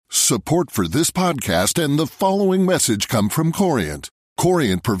Support for this podcast and the following message come from Corient.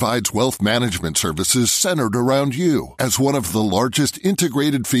 Corient provides wealth management services centered around you. As one of the largest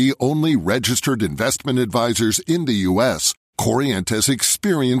integrated fee-only registered investment advisors in the U.S., Corient has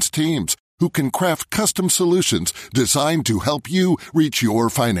experienced teams who can craft custom solutions designed to help you reach your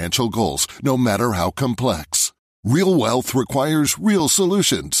financial goals, no matter how complex. Real wealth requires real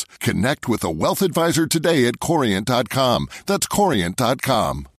solutions. Connect with a wealth advisor today at Corient.com. That's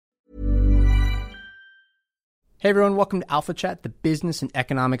Corient.com. Hey everyone, welcome to Alpha Chat, the business and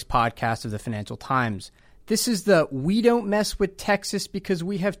economics podcast of the Financial Times. This is the We Don't Mess with Texas because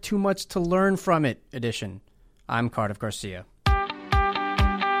we have too much to learn from it edition. I'm Cardiff Garcia.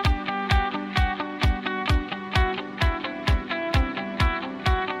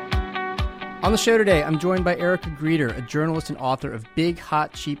 On the show today, I'm joined by Erica Greeter, a journalist and author of Big,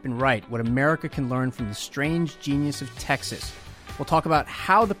 Hot, Cheap, and Right, What America Can Learn from the Strange Genius of Texas. We'll talk about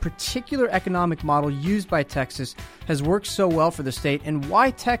how the particular economic model used by Texas has worked so well for the state and why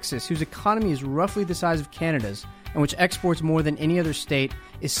Texas, whose economy is roughly the size of Canada's and which exports more than any other state,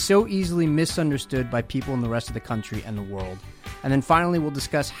 is so easily misunderstood by people in the rest of the country and the world. And then finally, we'll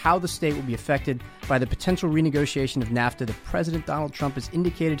discuss how the state will be affected by the potential renegotiation of NAFTA that President Donald Trump has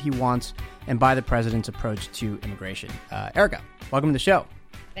indicated he wants and by the president's approach to immigration. Erica, welcome to the show.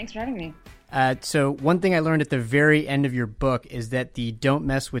 Thanks for having me. So one thing I learned at the very end of your book is that the Don't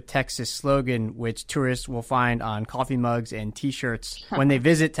Mess with Texas slogan, which tourists will find on coffee mugs and T-shirts when they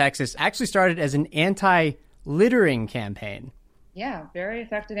visit Texas, actually started as an anti-littering campaign. Yeah, very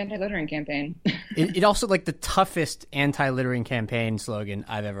effective anti-littering campaign. it also like the toughest anti-littering campaign slogan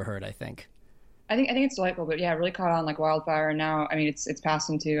I've ever heard, I think. I think it's delightful, but yeah, it really caught on like wildfire. And now, I mean, it's passed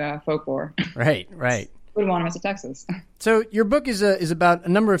into folklore. Right. Wouldn't want to mess with Texas. So your book is about a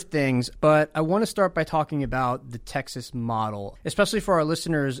number of things, but I want to start by talking about the Texas model, especially for our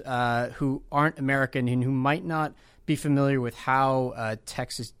listeners who aren't American and who might not be familiar with how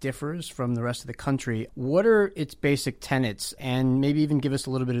Texas differs from the rest of the country. What are its basic tenets, and maybe even give us a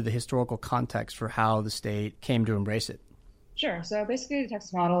little bit of the historical context for how the state came to embrace it? Sure. So basically the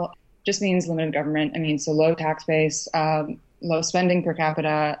Texas model just means limited government. I mean, so low tax base, low spending per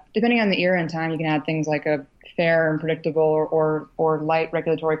capita. Depending on the era and time, you can add things like a fair and predictable or light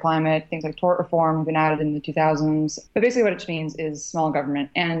regulatory climate. Things like tort reform have been added in the 2000s. But basically what it means is small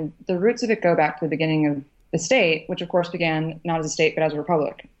government. And the roots of it go back to the beginning of the state, which of course began not as a state, but as a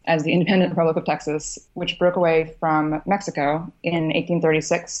republic, as the independent Republic of Texas, which broke away from Mexico in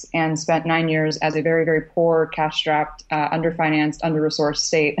 1836 and spent 9 years as a very, very poor, cash-strapped, underfinanced, under-resourced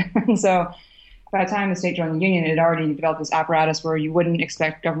state. And so by the time the state joined the Union, it had already developed this apparatus where you wouldn't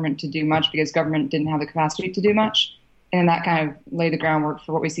expect government to do much because government didn't have the capacity to do much. And that kind of laid the groundwork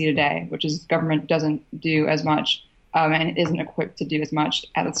for what we see today, which is government doesn't do as much and it isn't equipped to do as much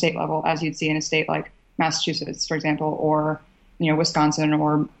at the state level as you'd see in a state like Massachusetts, for example, or Wisconsin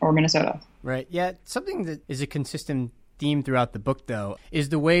or Minnesota. Right. Yeah. Something that is a consistent theme throughout the book, though, is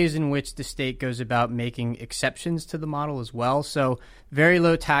the ways in which the state goes about making exceptions to the model as well. So very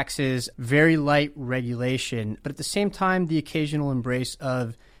low taxes, very light regulation, but at the same time, the occasional embrace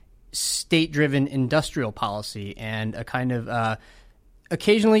of state-driven industrial policy and a kind of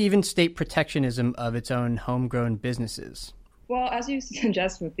occasionally even state protectionism of its own homegrown businesses. Well, as you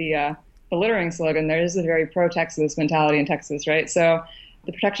suggest with the littering slogan, there is a very pro-Texas mentality in Texas, right? So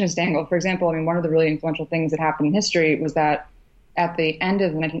the protectionist angle, for example, I mean, one of the really influential things that happened in history was that at the end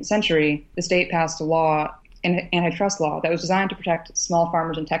of the 19th century, the state passed a law, an antitrust law, that was designed to protect small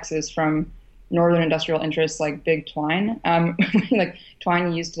farmers in Texas from northern industrial interests like big twine, like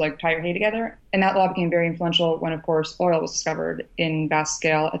twine you used to like tie your hay together. And that law became very influential when, of course, oil was discovered in vast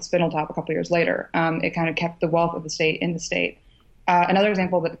scale at Spindletop a couple years later. It kind of kept the wealth of the state in the state. Another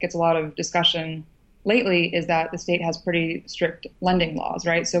example that gets a lot of discussion lately is that the state has pretty strict lending laws,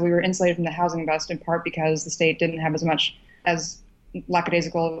 right? So we were insulated from the housing bust in part because the state didn't have as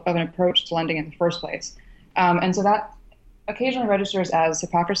lackadaisical of an approach to lending in the first place. And so that occasionally registers as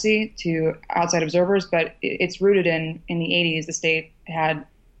hypocrisy to outside observers, but it's rooted in the 80s, the state had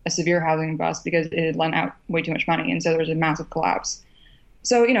a severe housing bust because it had lent out way too much money. And so there was a massive collapse.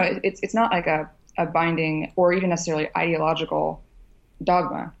 So, it's not like a binding or even necessarily ideological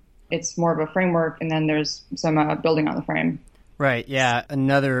dogma. It's more of a framework, and then there's some building on the frame. Right, yeah.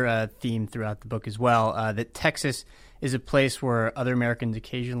 Another theme throughout the book as well, that Texas is a place where other Americans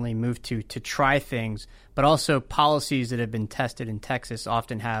occasionally move to try things, but also policies that have been tested in Texas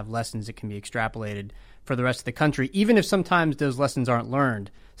often have lessons that can be extrapolated for the rest of the country, even if sometimes those lessons aren't learned.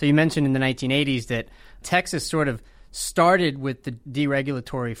 So you mentioned in the 1980s that Texas sort of started with the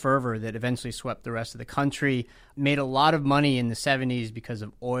deregulatory fervor that eventually swept the rest of the country, made a lot of money in the 70s because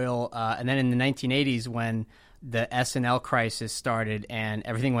of oil, and then in the 1980s when the S&L crisis started and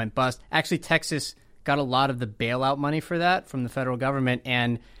everything went bust. Actually, Texas got a lot of the bailout money for that from the federal government,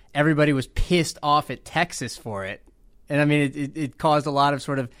 and everybody was pissed off at Texas for it. And I mean, it caused a lot of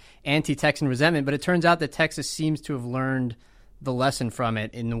sort of anti-Texan resentment, but it turns out that Texas seems to have learned the lesson from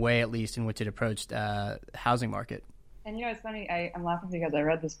it in the way, at least, in which it approached the housing market. And it's funny, I'm laughing because I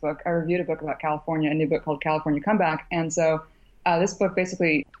read this book. I reviewed a book about California, a new book called California Comeback. And so this book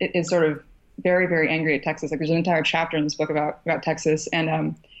basically is sort of very, very angry at Texas. Like there's an entire chapter in this book about Texas.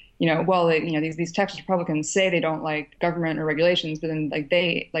 And, these Texas Republicans say they don't like government or regulations, but then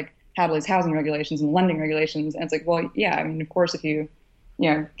they have all these housing regulations and lending regulations. And it's like, well, yeah, I mean, of course, if you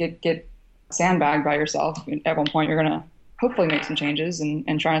get sandbagged by yourself, at one point you're going to hopefully make some changes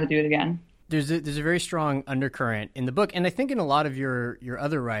and try not to do it again. There's a very strong undercurrent in the book, and I think in a lot of your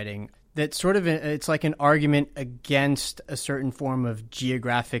other writing, that sort of it's like an argument against a certain form of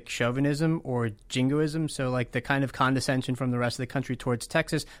geographic chauvinism or jingoism, so like the kind of condescension from the rest of the country towards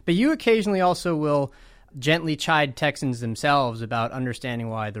Texas. But you occasionally also will gently chide Texans themselves about understanding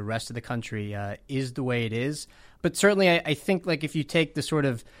why the rest of the country is the way it is. But certainly I think like if you take the sort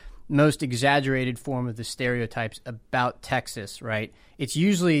of most exaggerated form of the stereotypes about Texas, right, it's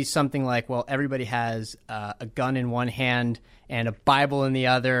usually something like, well, everybody has a gun in one hand and a Bible in the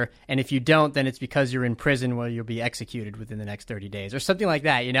other, and if you don't, then it's because you're in prison where you'll be executed within the next 30 days or something like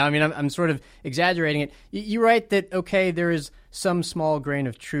that. I mean, I'm sort of exaggerating it. You write that, okay, there is some small grain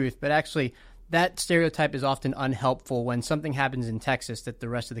of truth, but actually that stereotype is often unhelpful when something happens in Texas that the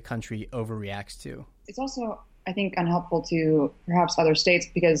rest of the country overreacts to. It's also, I think, unhelpful to perhaps other states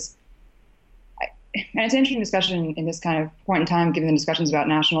because, and it's an interesting discussion in this kind of point in time, given the discussions about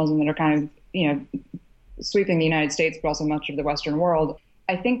nationalism that are kind of, sweeping the United States, but also much of the Western world.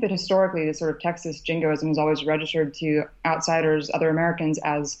 I think that historically, this sort of Texas jingoism is always registered to outsiders, other Americans,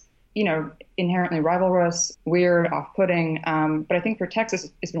 as inherently rivalrous, weird, off-putting. But I think for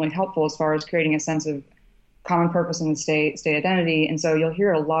Texas, it's really helpful as far as creating a sense of common purpose in the state identity. And so you'll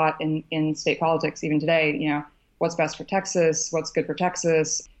hear a lot in state politics, even today, what's best for Texas, what's good for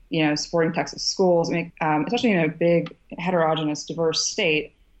Texas, supporting Texas schools. I mean, especially in a big, heterogeneous, diverse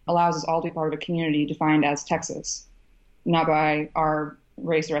state, allows us all to be part of a community defined as Texas, not by our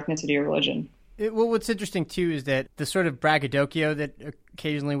race or ethnicity or religion. Well, what's interesting, too, is that the sort of braggadocio that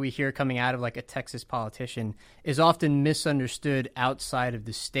occasionally we hear coming out of like a Texas politician is often misunderstood outside of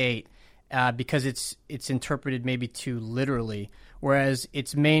the state because it's interpreted maybe too literally, whereas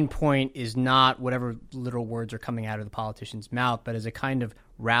its main point is not whatever literal words are coming out of the politician's mouth, but as a kind of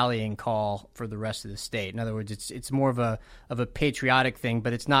rallying call for the rest of the state. In other words, it's more of a patriotic thing,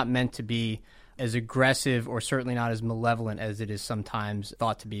 but it's not meant to be as aggressive or certainly not as malevolent as it is sometimes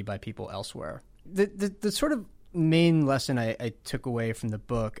thought to be by people elsewhere. The sort of main lesson I took away from the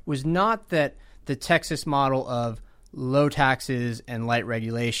book was not that the Texas model of low taxes and light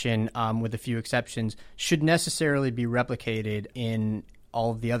regulation, with a few exceptions, should necessarily be replicated in all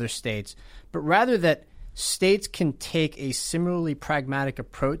of the other states, but rather that states can take a similarly pragmatic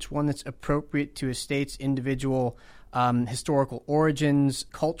approach, one that's appropriate to a state's individual historical origins,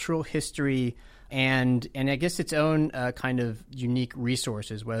 cultural history, and I guess its own kind of unique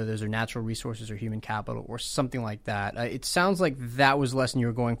resources, whether those are natural resources or human capital or something like that. It sounds like that was the lesson you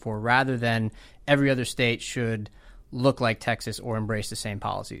were going for, rather than every other state should look like Texas or embrace the same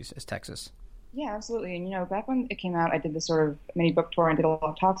policies as Texas. Yeah, absolutely. And, back when it came out, I did this sort of mini book tour and did a lot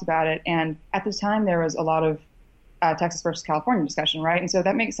of talks about it. And at this time, there was a lot of Texas versus California discussion, right? And so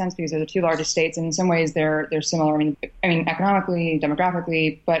that makes sense because they're the two largest states, and in some ways they're similar. I mean, economically,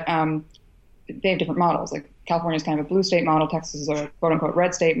 demographically, but they have different models. Like California is kind of a blue state model, Texas is a quote unquote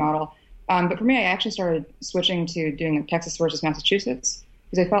red state model. But for me, I actually started switching to doing Texas versus Massachusetts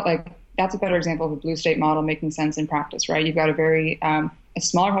because I felt like that's a better example of a blue state model making sense in practice, right? You've got a very a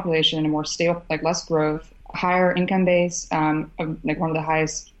smaller population, a more stable, like less growth, higher income base, like one of the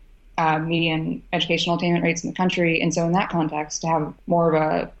highest median educational attainment rates in the country. And so in that context, to have more of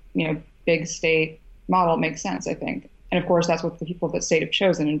a big state model makes sense, I think. And of course, that's what the people of that state have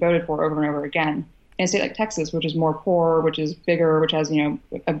chosen and voted for over and over again. In a state like Texas, which is more poor, which is bigger, which has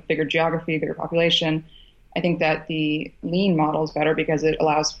a bigger geography, bigger population, I think that the lean model is better because it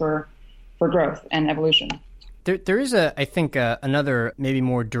allows for growth and evolution. There is I think another maybe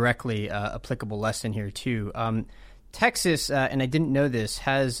more directly applicable lesson here too. Texas, and I didn't know this,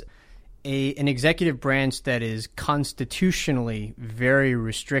 has an executive branch that is constitutionally very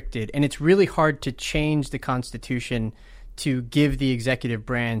restricted, and it's really hard to change the Constitution to give the executive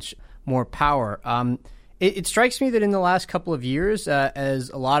branch more power. It strikes me that in the last couple of years,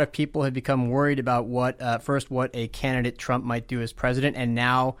 as a lot of people have become worried about what a candidate Trump might do as president, and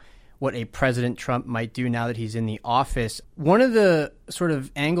now what a President Trump might do now that he's in the office, one of the sort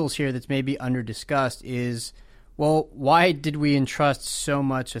of angles here that's maybe under-discussed is, well, why did we entrust so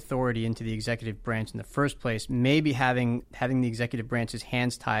much authority into the executive branch in the first place? Maybe having the executive branch's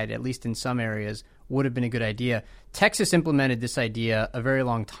hands tied, at least in some areas, would have been a good idea. Texas implemented this idea a very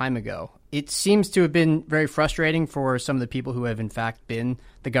long time ago. It seems to have been very frustrating for some of the people who have in fact been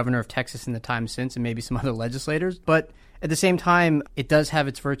the governor of Texas in the time since, and maybe some other legislators. But at the same time, it does have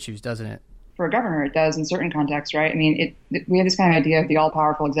its virtues, doesn't it? For a governor, it does in certain contexts, right? I mean, we have this kind of idea of the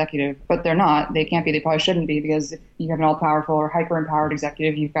all-powerful executive, but they're not. They can't be. They probably shouldn't be, because if you have an all-powerful or hyper-empowered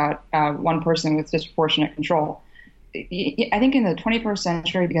executive, you've got one person with disproportionate control. I think in the 21st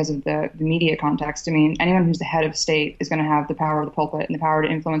century, because of the media context, I mean, anyone who's the head of state is going to have the power of the pulpit and the power to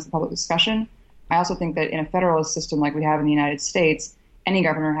influence the public discussion. I also think that in a federalist system like we have in the United States, any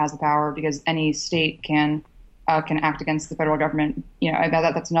governor has the power because any state can act against the federal government. You know,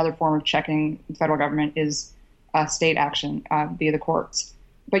 that's another form of checking the federal government is state action via the courts.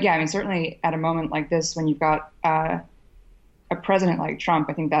 But yeah, I mean, certainly at a moment like this, when you've got a president like Trump,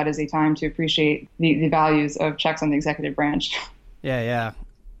 I think that is a time to appreciate the values of checks on the executive branch. Yeah.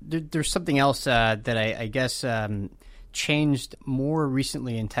 There's something else that I guess changed more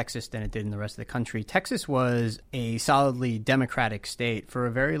recently in Texas than it did in the rest of the country. Texas was a solidly Democratic state for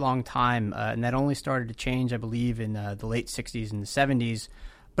a very long time, and that only started to change, I believe, in the late 60s and the 70s.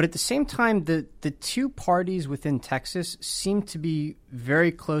 But at the same time, the two parties within Texas seem to be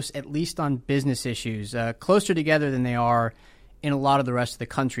very close, at least on business issues, closer together than they are in a lot of the rest of the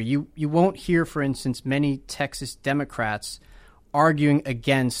country. You won't hear, for instance, many Texas Democrats arguing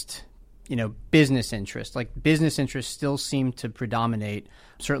against, business interests. Like, business interests still seem to predominate,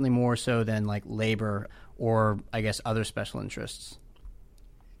 certainly more so than like labor or, I guess, other special interests.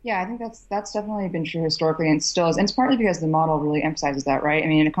 Yeah, I think that's definitely been true historically, and still is. And it's partly because the model really emphasizes that, right? I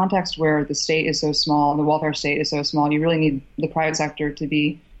mean, in a context where the state is so small, the welfare state is so small, you really need the private sector to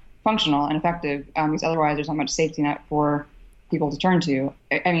be functional and effective, because otherwise there's not much safety net for people to turn to.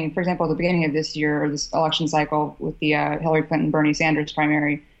 I mean, for example, at the beginning of this year, or this election cycle with the Hillary Clinton-Bernie Sanders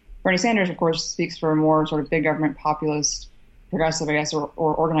primary, Bernie Sanders, of course, speaks for a more sort of big government, populist, progressive, I guess, or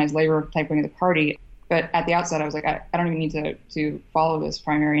organized labor type wing of the party. But at the outset, I was like, I don't even need to follow this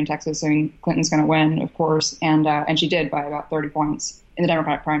primary in Texas. I mean, Clinton's going to win, of course, and she did by about 30 points in the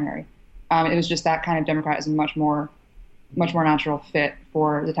Democratic primary. It was just that kind of Democrat is a much more natural fit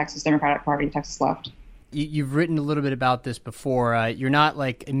for the Texas Democratic Party, Texas left. You've written a little bit about this before. You're not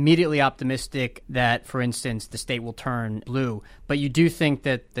like immediately optimistic that, for instance, the state will turn blue, but you do think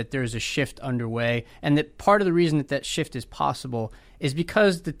that there's a shift underway, and that part of the reason that shift is possible is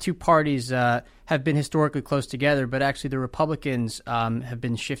because the two parties have been historically close together, but actually the Republicans have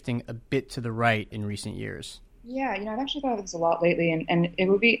been shifting a bit to the right in recent years. Yeah, I've actually thought of this a lot lately, and it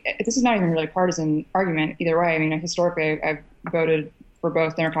would be, this is not even really a partisan argument either way. I mean, historically, I've voted for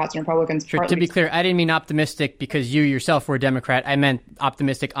both Democrats and Republicans. Sure, to be clear, I didn't mean optimistic because you yourself were a Democrat. I meant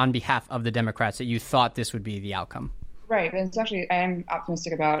optimistic on behalf of the Democrats, that you thought this would be the outcome. Right, and it's actually, I am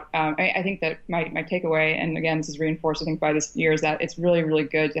optimistic about, I think that my takeaway, and again, this is reinforced, I think, by this year, is that it's really, really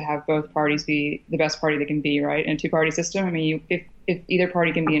good to have both parties be the best party they can be, right? In a two-party system, I mean, if either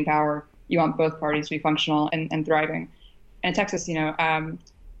party can be in power, you want both parties to be functional and thriving. And in Texas,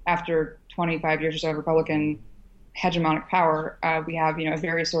 after 25 years or so of Republican hegemonic power, we have, a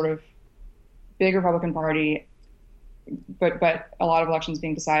very sort of big Republican Party, but a lot of elections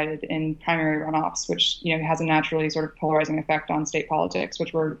being decided in primary runoffs, which, has a naturally sort of polarizing effect on state politics,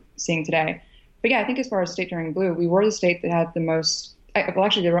 which we're seeing today. But yeah, I think as far as state turning blue, we were the state that had the most, well,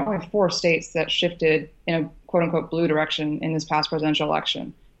 actually, there were only 4 states that shifted in a quote unquote blue direction in this past presidential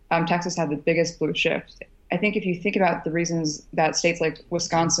election. Texas had the biggest blue shift. I think if you think about the reasons that states like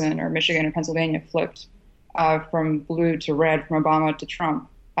Wisconsin or Michigan or Pennsylvania flipped from blue to red, from Obama to Trump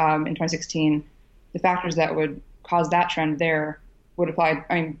in 2016, the factors that would cause that trend there would apply,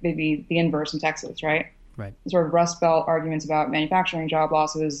 maybe the inverse in Texas, right? Right. The sort of Rust Belt arguments about manufacturing job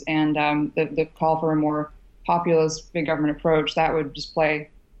losses and the call for a more populist big government approach, that would just play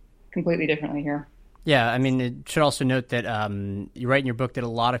completely differently here. Yeah, it should also note that you write in your book that a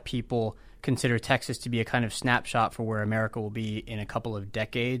lot of people consider Texas to be a kind of snapshot for where America will be in a couple of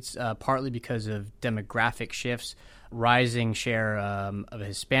decades, partly because of demographic shifts, rising share of a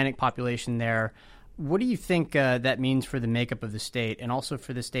Hispanic population there. What do you think that means for the makeup of the state and also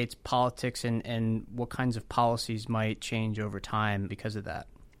for the state's politics, and what kinds of policies might change over time because of that?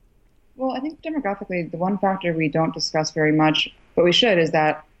 Well, I think demographically, the one factor we don't discuss very much, but we should, is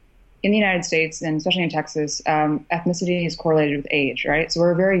that in the United States, and especially in Texas, ethnicity is correlated with age, right? So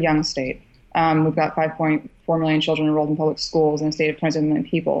we're a very young state. We've got 5.4 million children enrolled in public schools in a state of 27 million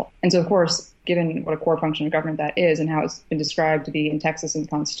people. And so, of course, given what a core function of government that is and how it's been described to be in Texas in the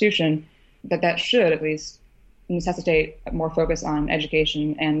Constitution, that should at least necessitate more focus on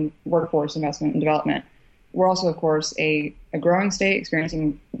education and workforce investment and development. We're also, of course, a growing state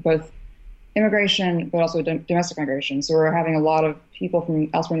experiencing both immigration, but also domestic migration. So we're having a lot of people from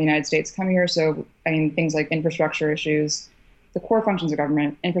elsewhere in the United States come here. So, I mean, things like infrastructure issues, the core functions of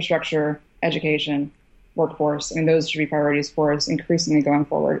government, infrastructure, education, workforce, I mean, those should be priorities for us increasingly going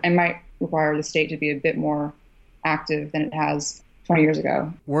forward and might require the state to be a bit more active than it has 20 years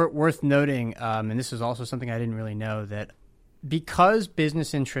ago. Worth noting, and this is also something I didn't really know, that because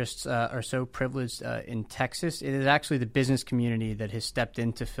business interests are so privileged in Texas, it is actually the business community that has stepped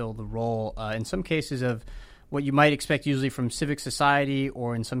in to fill the role, in some cases of what you might expect usually from civic society,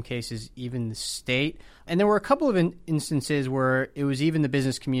 or in some cases even the state. And there were a couple of instances where it was even the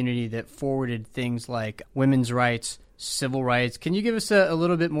business community that forwarded things like women's rights, civil rights. Can you give us a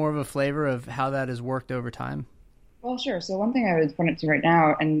little bit more of a flavor of how that has worked over time? Well, sure. So one thing I would point it to right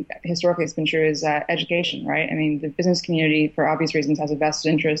now, and historically it's been true, is education, right? I mean, the business community, for obvious reasons, has a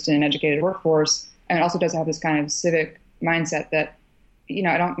vested interest in an educated workforce, and it also does have this kind of civic mindset that, you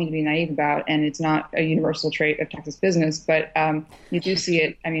know, I don't mean to be naive about, and it's not a universal trait of Texas business, but you do see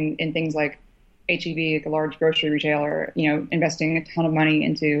it, I mean, in things like H-E-B, like a large grocery retailer, you know, investing a ton of money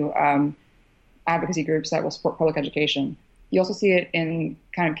into advocacy groups that will support public education. You also see it in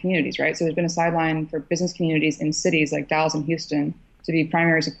kind of communities, right? So there's been a sideline for business communities in cities like Dallas and Houston to be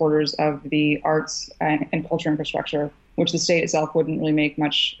primary supporters of the arts and culture infrastructure, which the state itself wouldn't really make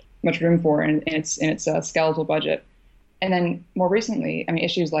much room for in its skeletal budget. And then more recently, I mean,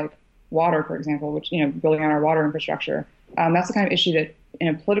 issues like water, for example, which, you know, building on our water infrastructure, that's the kind of issue that in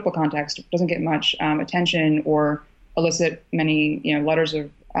a political context doesn't get much attention or elicit many, you know, letters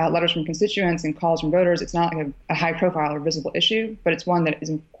from constituents and calls from voters. It's not like a high profile or visible issue, but it's one that is,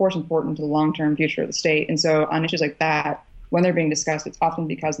 of course, important to the long-term future of the state. And so on issues like that, when they're being discussed, it's often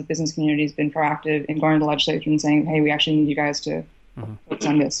because the business community has been proactive in going to the legislature and saying, hey, we actually need you guys to focus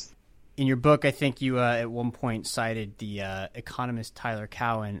on this. In your book, I think you at one point cited the economist Tyler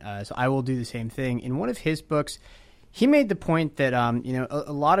Cowen, so I will do the same thing. In one of his books, he made the point that you know,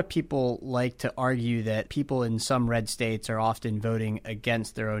 a lot of people like to argue that people in some red states are often voting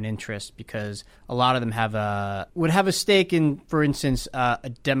against their own interests because a lot of them would have a stake in, for instance,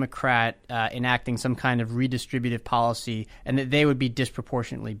 a Democrat enacting some kind of redistributive policy, and that they would be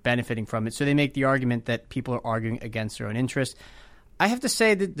disproportionately benefiting from it. So they make the argument that people are arguing against their own interests. I have to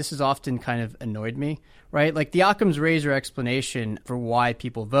say that this has often kind of annoyed me, right? Like the Occam's razor explanation for why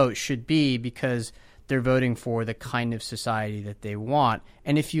people vote should be because they're voting for the kind of society that they want.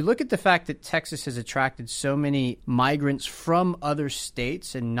 And if you look at the fact that Texas has attracted so many migrants from other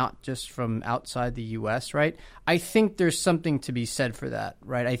states and not just from outside the U.S., right? I think there's something to be said for that,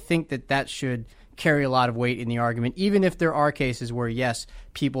 right? I think that should carry a lot of weight in the argument, even if there are cases where, yes,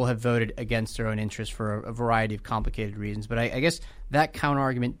 people have voted against their own interests for a variety of complicated reasons. But I guess that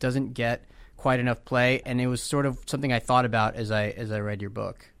counter-argument doesn't get quite enough play, and it was sort of something I thought about as I read your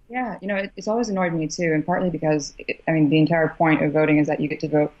book. Yeah, you know, it's always annoyed me too, and partly because, the entire point of voting is that you get to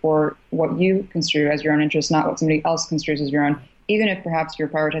vote for what you construe as your own interest, not what somebody else construes as your own, even if perhaps you're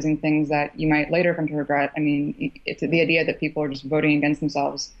prioritizing things that you might later come to regret. I mean, it's the idea that people are just voting against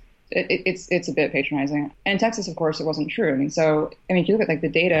themselves. It's a bit patronizing. And in Texas, of course, it wasn't true. If you look at like the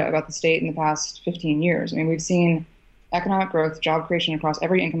data about the state in the past 15 years, we've seen economic growth, job creation across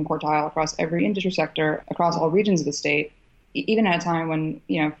every income quartile, across every industry sector, across all regions of the state, even at a time when,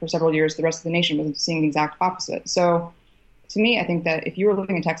 for several years, the rest of the nation was seeing the exact opposite. So to me, I think that if you were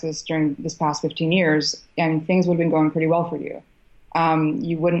living in Texas during this past 15 years, and things would have been going pretty well for you,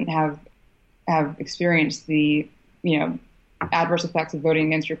 you wouldn't have experienced the, adverse effects of voting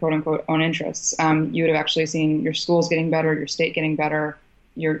against your quote unquote own interests. You would have actually seen your schools getting better, your state getting better,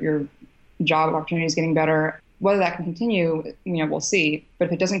 your job opportunities getting better. Whether that can continue, we'll see. But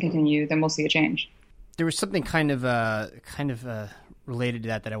if it doesn't continue, then we'll see a change. There was something kind of related to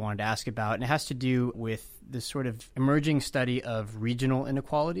that I wanted to ask about, and it has to do with this sort of emerging study of regional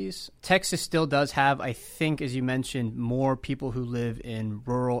inequalities. Texas still does have, I think, as you mentioned, more people who live in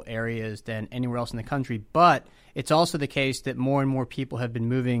rural areas than anywhere else in the country, but it's also the case that more and more people have been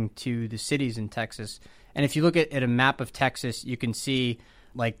moving to the cities in Texas. And if you look at a map of Texas, you can see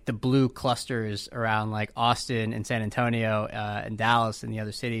like the blue clusters around like Austin and San Antonio and Dallas and the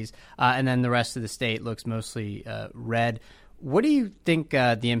other cities. And then the rest of the state looks mostly red. What do you think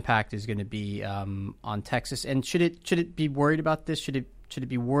the impact is going to be on Texas? And should it be worried about this? Should Should it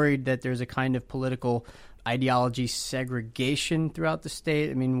be worried that there's a kind of political ideology segregation throughout the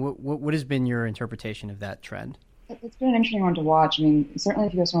state? I mean, what has been your interpretation of that trend? It's been an interesting one to watch. I mean, certainly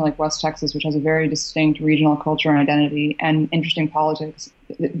if you go somewhere like West Texas, which has a very distinct regional culture and identity and interesting politics,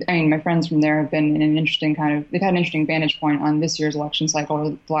 I mean, my friends from there have been in an interesting they've had an interesting vantage point on this year's election cycle or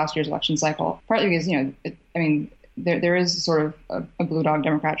the last year's election cycle, partly because, there is sort of a blue dog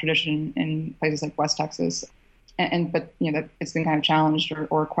Democrat tradition in places like West Texas. But that it's been kind of challenged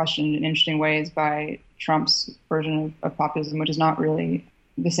or questioned in interesting ways by Trump's version of populism, which is not really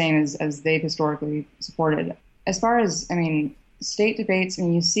the same as they've historically supported. As far as, state debates,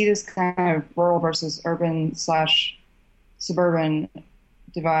 you see this kind of rural versus urban/suburban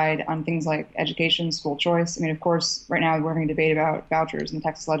divide on things like education, school choice. Of course, right now we're having a debate about vouchers in the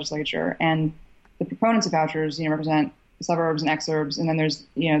Texas legislature, and the proponents of vouchers, represent suburbs and exurbs, and then there's,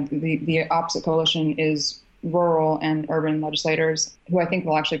 the opposite coalition is rural and urban legislators who I think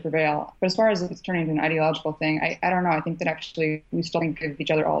will actually prevail. But as far as it's turning into an ideological thing, I don't know. I think that actually we still think of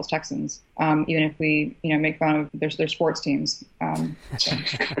each other all as Texans, even if we, make fun of their sports teams.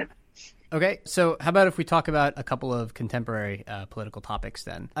 Okay, so how about if we talk about a couple of contemporary political topics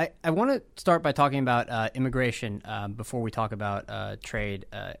then? I want to start by talking about immigration before we talk about trade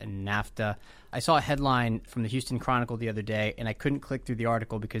and NAFTA. I saw a headline from the Houston Chronicle the other day, and I couldn't click through the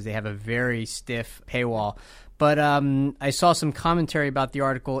article because they have a very stiff paywall. But I saw some commentary about the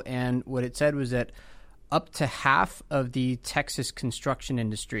article, and what it said was that up to half of the Texas construction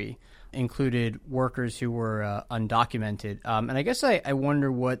industry included workers who were undocumented. And I guess I wonder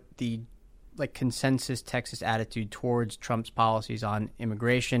what the consensus Texas attitude towards Trump's policies on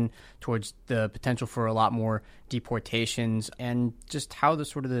immigration, towards the potential for a lot more deportations, and just how the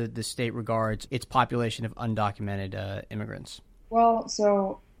state regards its population of undocumented immigrants. Well,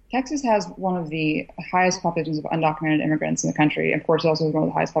 so Texas has one of the highest populations of undocumented immigrants in the country. Of course, it also has one of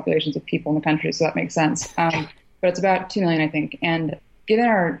the highest populations of people in the country, so that makes sense. But it's about 2 million, I think. And given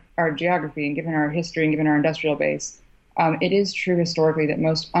our geography and given our history and given our industrial base, it is true historically that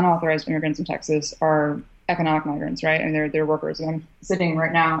most unauthorized immigrants in Texas are economic migrants, right? They're workers. And I'm sitting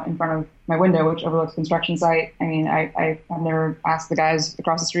right now in front of my window, which overlooks a construction site. I've never asked the guys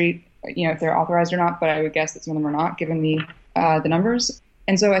across the street, if they're authorized or not, but I would guess that some of them are not, given the numbers.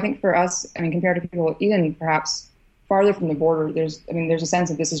 And so I think for us, compared to people even perhaps farther from the border, there's a sense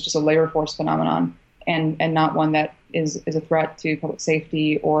that this is just a labor force phenomenon and not one that is a threat to public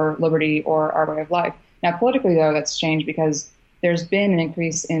safety or liberty or our way of life. Now, politically, though, that's changed because there's been an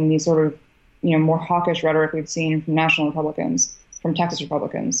increase in the sort of, more hawkish rhetoric we've seen from national Republicans, from Texas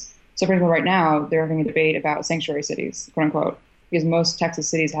Republicans. So, for example, right now, they're having a debate about sanctuary cities, quote unquote, because most Texas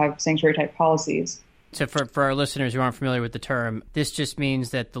cities have sanctuary-type policies. So for our listeners who aren't familiar with the term, this just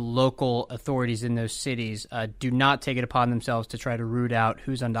means that the local authorities in those cities do not take it upon themselves to try to root out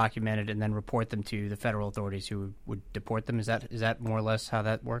who's undocumented and then report them to the federal authorities who would deport them. Is that more or less how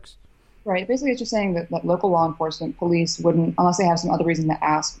that works? Right. Basically, it's just saying that local law enforcement, police wouldn't, unless they have some other reason to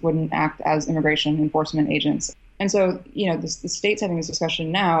ask, wouldn't act as immigration enforcement agents. And so, the state's having this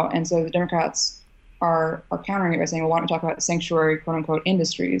discussion now, and so the Democrats are countering it by saying, well, why don't we talk about sanctuary, quote unquote,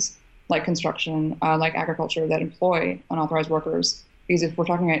 industries like construction, like agriculture that employ unauthorized workers? Because if we're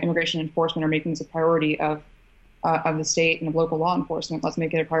talking about immigration enforcement or making this a priority of the state and of local law enforcement, let's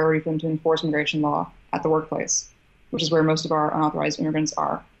make it a priority for them to enforce immigration law at the workplace, which is where most of our unauthorized immigrants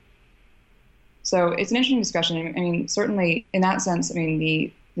are. So it's an interesting discussion. Certainly in that sense,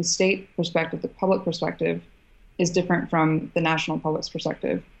 the state perspective, the public perspective is different from the national public's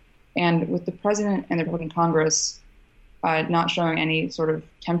perspective. And with the president and the Republican Congress not showing any sort of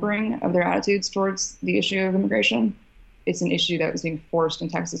tempering of their attitudes towards the issue of immigration, it's an issue that was being forced in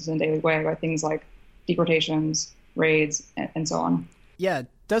Texas in a daily way by things like deportations, raids, and so on. Yeah.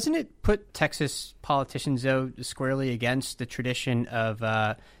 Doesn't it put Texas politicians, though, squarely against the tradition of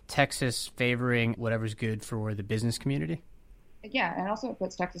Texas favoring whatever's good for the business community? Yeah, and also it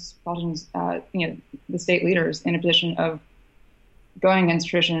puts Texas politicians, the state leaders, in a position of going against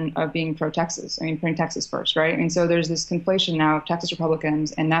tradition of being pro-Texas. Putting Texas first, right? So there's this conflation now of Texas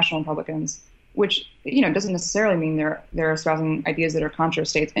Republicans and national Republicans, which, doesn't necessarily mean they're espousing ideas that are contra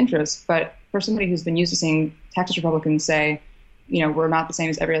state's interests. But for somebody who's been used to seeing Texas Republicans say, we're not the same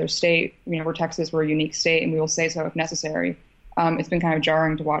as every other state. We're Texas, we're a unique state, and we will say so if necessary. It's been kind of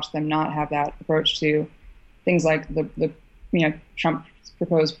jarring to watch them not have that approach to things like the Trump's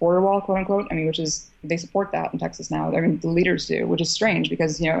proposed border wall, quote unquote. Which is, they support that in Texas now. The leaders do, which is strange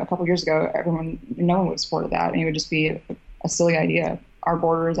because, a couple of years ago, no one would have supported that. It would just be a silly idea. our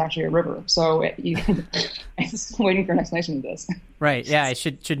border is actually a river. So I'm just waiting for an explanation of this. Right. Yeah, I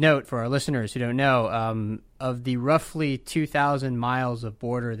should note for our listeners who don't know, of the roughly 2,000 miles of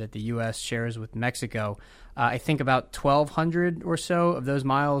border that the U.S. shares with Mexico, I think about 1,200 or so of those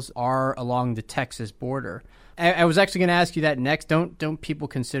miles are along the Texas border. I was actually going to ask you that next. Don't people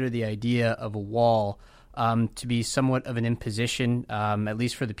consider the idea of a wall to be somewhat of an imposition, at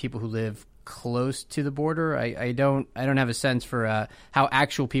least for the people who live close to the border? I don't have a sense for how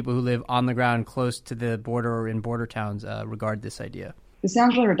actual people who live on the ground close to the border or in border towns regard this idea. It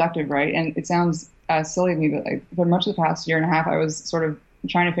sounds really reductive, right? And it sounds silly to me, but for much of the past year and a half, I was sort of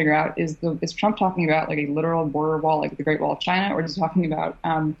trying to figure out, is Trump talking about like a literal border wall, like the Great Wall of China, or is he talking about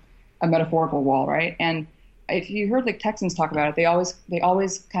a metaphorical wall, right? And if you heard like Texans talk about it, they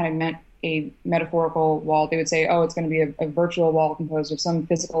always kind of meant a metaphorical wall. They would say, oh, it's going to be a virtual wall composed of some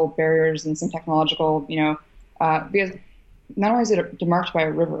physical barriers and some technological, because not only is it demarked by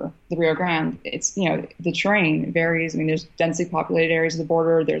a river, the Rio Grande, it's, the terrain varies. I mean, there's densely populated areas of the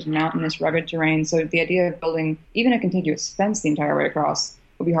border, there's mountainous, rugged terrain. So the idea of building even a contiguous fence the entire way across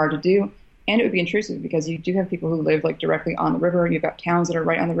would be hard to do. And it would be intrusive because you do have people who live like directly on the river. You've got towns that are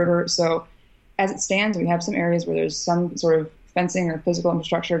right on the river. So as it stands, we have some areas where there's some sort of fencing or physical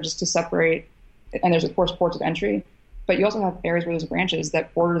infrastructure just to separate, and there's of course ports of entry, but you also have areas where there's branches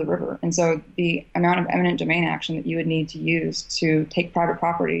that border the river. And so the amount of eminent domain action that you would need to use to take private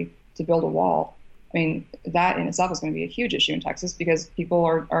property to build a wall, I mean, that in itself is going to be a huge issue in Texas because people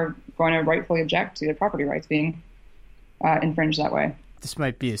are going to rightfully object to their property rights being infringed that way. This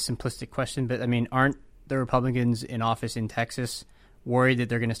might be a simplistic question, but I mean, aren't the Republicans in office in Texas worried that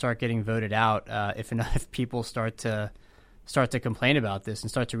they're going to start getting voted out if enough people start to complain about this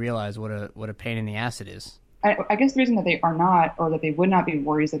and start to realize what a pain in the ass it is? I guess the reason that they are not, or that they would not be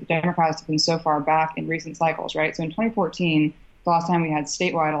worried, is that the Democrats have been so far back in recent cycles, right? So in 2014, the last time we had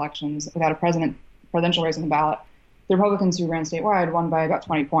statewide elections without a presidential race on the ballot, the Republicans who ran statewide won by about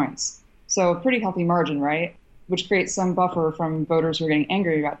 20 points. So a pretty healthy margin, right? Which creates some buffer from voters who are getting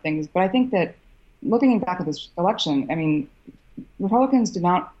angry about things. But I think that looking back at this election, I mean, Republicans did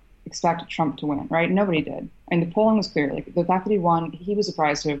not expect Trump to win, right? Nobody did. And the polling was clear. Like the fact that he won, he was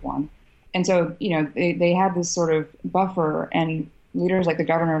surprised to have won. And so, they had this sort of buffer, and leaders like the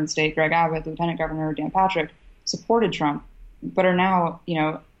governor of the state, Greg Abbott, the lieutenant governor, Dan Patrick, supported Trump, but are now,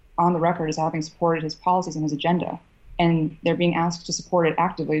 on the record as having supported his policies and his agenda. And they're being asked to support it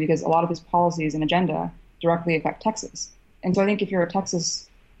actively because a lot of his policies and agenda directly affect Texas. And so I think if you're a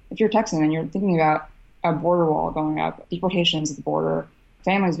Texan and you're thinking about a border wall going up, deportations at the border,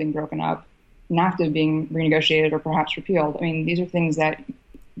 families being broken up, NAFTA being renegotiated or perhaps repealed, I mean, these are things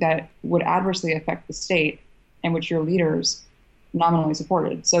that would adversely affect the state and which your leaders nominally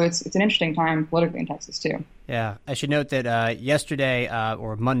supported. So it's an interesting time politically in Texas, too. Yeah. I should note that yesterday,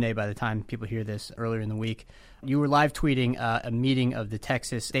 or Monday by the time people hear this, earlier in the week, you were live tweeting a meeting of the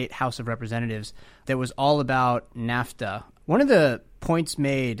Texas State House of Representatives that was all about NAFTA. One of the points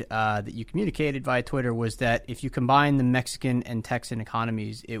made that you communicated via Twitter was that if you combine the Mexican and Texan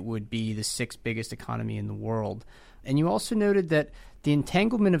economies, it would be the sixth biggest economy in the world. And you also noted that the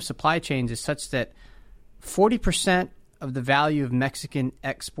entanglement of supply chains is such that 40% of the value of Mexican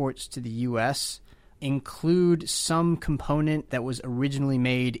exports to the U.S. include some component that was originally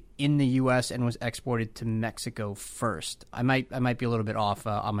made in the U.S. and was exported to Mexico first. I might be a little bit off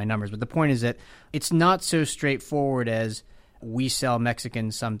on my numbers, but the point is that it's not so straightforward as we sell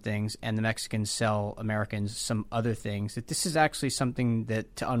Mexicans some things and the Mexicans sell Americans some other things, that this is actually something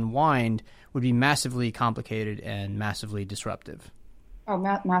that to unwind would be massively complicated and massively disruptive. Oh,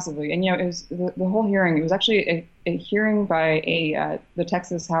 massively. And, it was the whole hearing. It was actually a hearing by the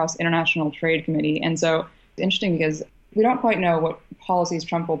Texas House International Trade Committee. And so it's interesting because we don't quite know what policies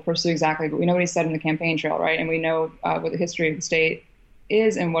Trump will pursue exactly, but we know what he said in the campaign trail, right? And we know what the history of the state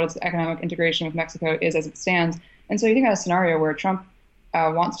is and what its economic integration with Mexico is as it stands. And so you think about a scenario where Trump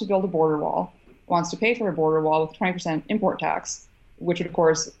wants to build a border wall, wants to pay for a border wall with 20% import tax, which would, of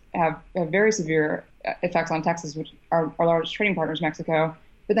course, have very severe effects on Texas, which are our largest trading partners, Mexico.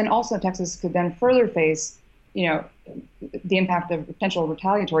 But then also Texas could then further face, the impact of potential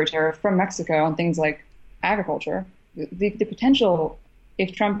retaliatory tariff from Mexico on things like agriculture. The potential,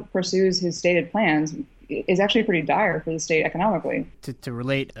 if Trump pursues his stated plans, is actually pretty dire for the state economically. To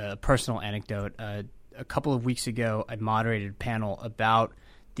relate a personal anecdote, a couple of weeks ago, I moderated a panel about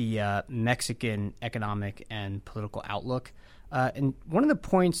the Mexican economic and political outlook. And one of the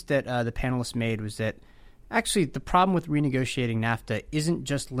points that the panelists made was that actually the problem with renegotiating NAFTA isn't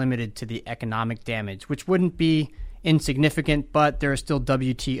just limited to the economic damage, which wouldn't be insignificant, but there are still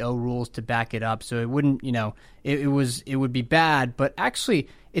WTO rules to back it up. So it wouldn't, it would be bad. But actually,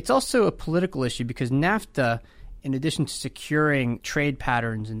 it's also a political issue because NAFTA, in addition to securing trade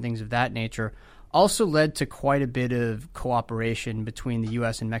patterns and things of that nature, also led to quite a bit of cooperation between the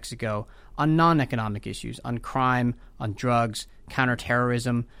U.S. and Mexico on non-economic issues, on crime, on drugs,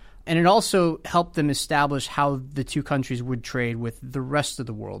 counterterrorism. And it also helped them establish how the two countries would trade with the rest of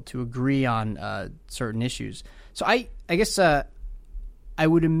the world to agree on certain issues. So I guess I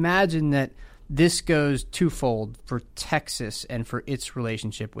would imagine that this goes twofold for Texas and for its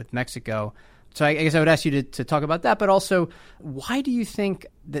relationship with Mexico. So I guess I would ask you to talk about that, but also why do you think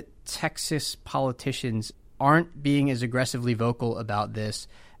that Texas politicians aren't being as aggressively vocal about this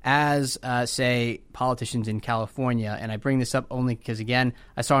as, say, politicians in California? And I bring this up only because, again,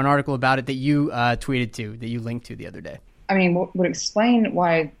 I saw an article about it that you tweeted to, that you linked to the other day. I mean, what would explain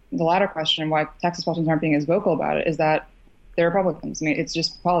why the latter question, why Texas politicians aren't being as vocal about it, is that they're Republicans. I mean, it's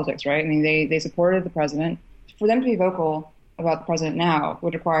just politics, right? I mean, they supported the president. For them to be vocal about the president now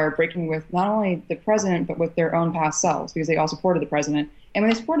would require breaking with not only the president, but with their own past selves, because they all supported the president. And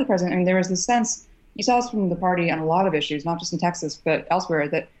when they supported the president, I mean, there was this sense, you saw this from the party on a lot of issues, not just in Texas, but elsewhere,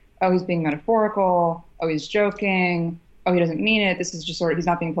 that, oh, he's being metaphorical, oh, he's joking, oh, he doesn't mean it, this is just sort of, he's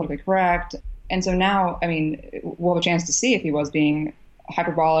not being politically correct. And so now, I mean, we'll have a chance to see if he was being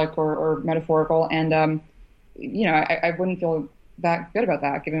hyperbolic or metaphorical. And, I wouldn't feel that good about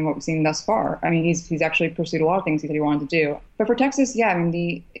that, given what we've seen thus far. I mean, he's actually pursued a lot of things he said he wanted to do. But for Texas, yeah, I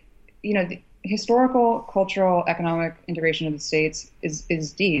mean, the historical, cultural, economic integration of the states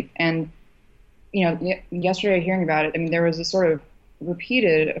is deep. And, yesterday hearing about it, I mean, there was a sort of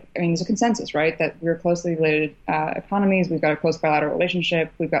repeated, I mean, there's a consensus, right, that we're closely related economies, we've got a close bilateral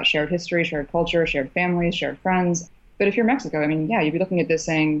relationship, we've got shared history, shared culture, shared families, shared friends. But if you're Mexico, I mean, yeah, you'd be looking at this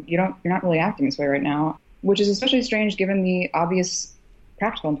saying, you're not really acting this way right now, which is especially strange given the obvious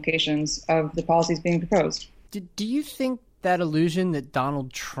practical implications of the policies being proposed. Do you think that illusion that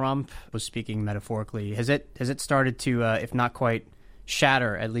Donald Trump was speaking metaphorically, has it started to, if not quite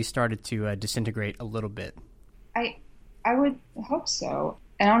shatter, at least started to disintegrate a little bit? I would hope so.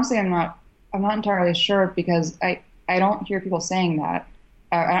 And honestly, I'm not entirely sure, because I don't hear people saying that.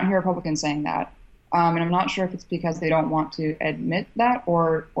 I don't hear Republicans saying that. And I'm not sure if it's because they don't want to admit that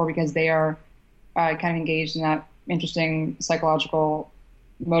or because they are kind of engaged in that interesting psychological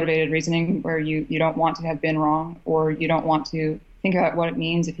motivated reasoning where you don't want to have been wrong, or you don't want to think about what it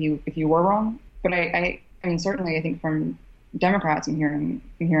means if you were wrong. But I mean, certainly I think from Democrats I'm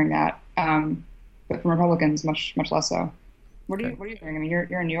hearing that, but from Republicans much less so. What are you hearing? I mean,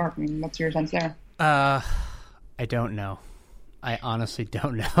 you're in New York. I mean, what's your sense there? I don't know. I honestly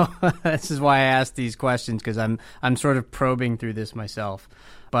don't know. This is why I ask these questions, because I'm sort of probing through this myself.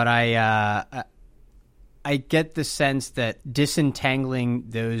 But I get the sense that disentangling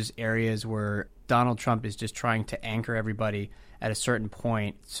those areas where Donald Trump is just trying to anchor everybody at a certain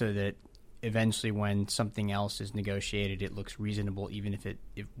point so that eventually when something else is negotiated, it looks reasonable, even if it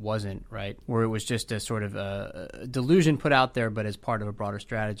wasn't, right? Where it was just a sort of a delusion put out there, but as part of a broader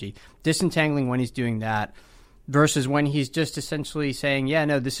strategy. Disentangling when he's doing that versus when he's just essentially saying, yeah,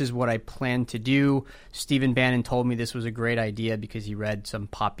 no, this is what I plan to do. Stephen Bannon told me this was a great idea because he read some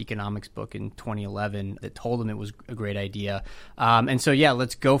pop economics book in 2011 that told him it was a great idea. And so, yeah,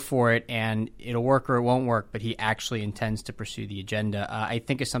 let's go for it, and it'll work or it won't work, but he actually intends to pursue the agenda. I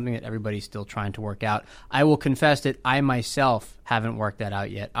think it's something that everybody's still trying to work out. I will confess that I myself haven't worked that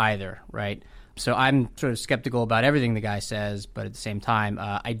out yet either, right? So I'm sort of skeptical about everything the guy says, but at the same time,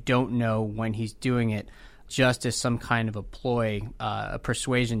 I don't know when he's doing it just as some kind of a ploy, a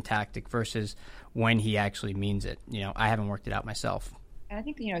persuasion tactic, versus when he actually means it. I haven't worked it out myself. And I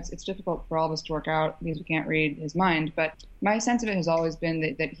think, it's difficult for all of us to work out because we can't read his mind. But my sense of it has always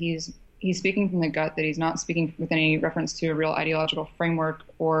been that he's speaking from the gut, that he's not speaking with any reference to a real ideological framework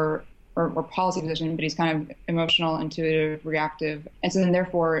or policy position, but he's kind of emotional, intuitive, reactive. And so then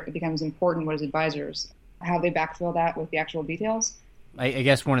therefore it becomes important what his advisors, how they backfill that with the actual details. I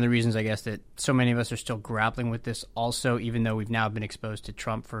guess one of the reasons, that so many of us are still grappling with this also, even though we've now been exposed to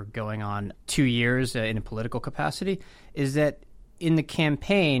Trump for going on 2 years in a political capacity, is that in the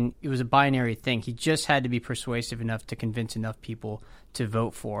campaign, it was a binary thing. He just had to be persuasive enough to convince enough people to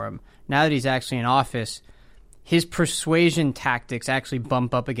vote for him. Now that he's actually in office, his persuasion tactics actually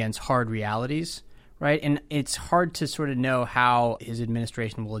bump up against hard realities, right? And it's hard to sort of know how his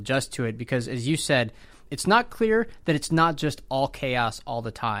administration will adjust to it because, as you said, it's not clear that it's not just all chaos all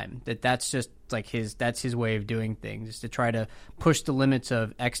the time, that's just like that's his way of doing things, is to try to push the limits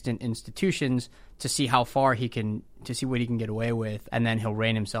of extant institutions to see how far to see what he can get away with, and then he'll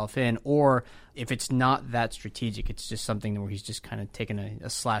rein himself in. Or if it's not that strategic, it's just something where he's just kind of taking a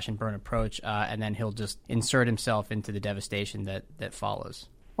slash and burn approach, and then he'll just insert himself into the devastation that follows.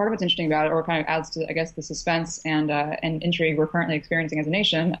 Part of what's interesting about it, or kind of adds to, I guess, the suspense and intrigue we're currently experiencing as a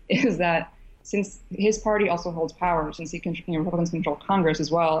nation, is that since his party also holds power, since Republicans control Congress as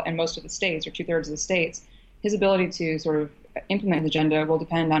well, and most of the states, or 2/3 of the states, his ability to sort of implement his agenda will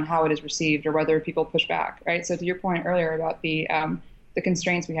depend on how it is received or whether people push back, right? So to your point earlier about the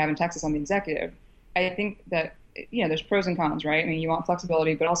constraints we have in Texas on the executive, I think that, there's pros and cons, right? I mean, you want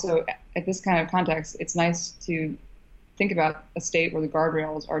flexibility, but also at this kind of context, it's nice to think about a state where the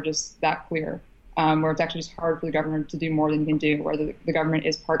guardrails are just that clear, where it's actually just hard for the government to do more than you can do, where the government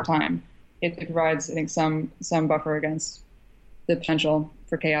is part-time. It provides, I think, some buffer against the potential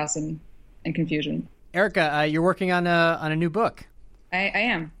for chaos and confusion. Erica, you're working on a new book. I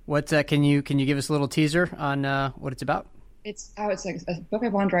am. What can you give us a little teaser on what it's about? It's like a book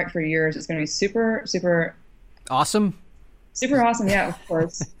I've wanted to write for years. It's going to be super, super awesome. Super awesome, yeah, of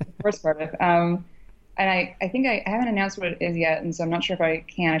course. Of course, Cardiff. And I think I haven't announced what it is yet, and so I'm not sure if I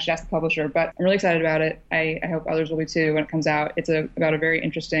can. I should ask the publisher, but I'm really excited about it. I hope others will be too when it comes out. It's about a very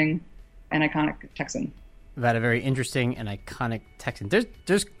interesting and iconic Texan. About a very interesting and iconic Texan.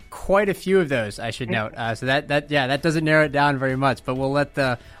 There's quite a few of those, I should note. So that doesn't narrow it down very much, but we'll let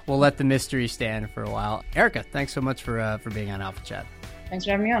the mystery stand for a while. Erica, thanks so much for being on Alpha Chat. Thanks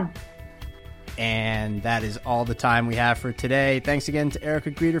for having me on. And that is all the time we have for today. Thanks again to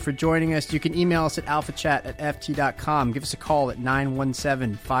Erica Greeter for joining us. You can email us at alphachat@ft.com. Give us a call at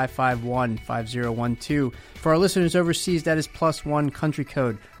 917-551-5012. For our listeners overseas, that is +1 country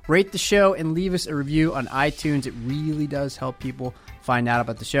code. Rate the show and leave us a review on iTunes. It really does help people find out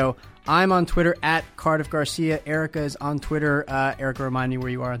about the show. I'm on Twitter at Cardiff Garcia. Erica is on Twitter. Erica, remind me where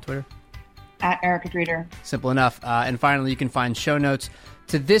you are on Twitter. At Erica Greeter. Simple enough. And finally, you can find show notes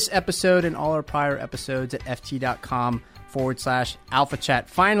to this episode and all our prior episodes at ft.com/alphachat.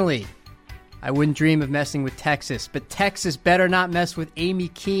 Finally, I wouldn't dream of messing with Texas, but Texas better not mess with Amy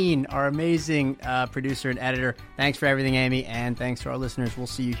Keene, our amazing producer and editor. Thanks for everything, Amy, and thanks to our listeners. We'll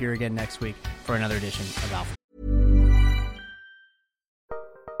see you here again next week for another edition of Alpha.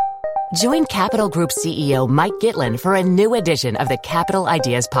 Join Capital Group CEO Mike Gitlin for a new edition of the Capital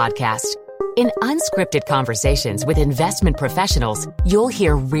Ideas Podcast. In unscripted conversations with investment professionals, you'll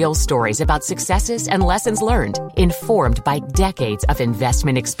hear real stories about successes and lessons learned, informed by decades of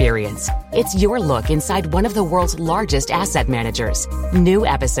investment experience. It's your look inside one of the world's largest asset managers. New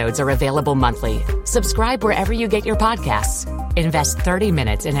episodes are available monthly. Subscribe wherever you get your podcasts. Invest 30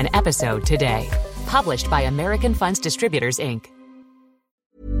 minutes in an episode today. Published by American Funds Distributors, Inc.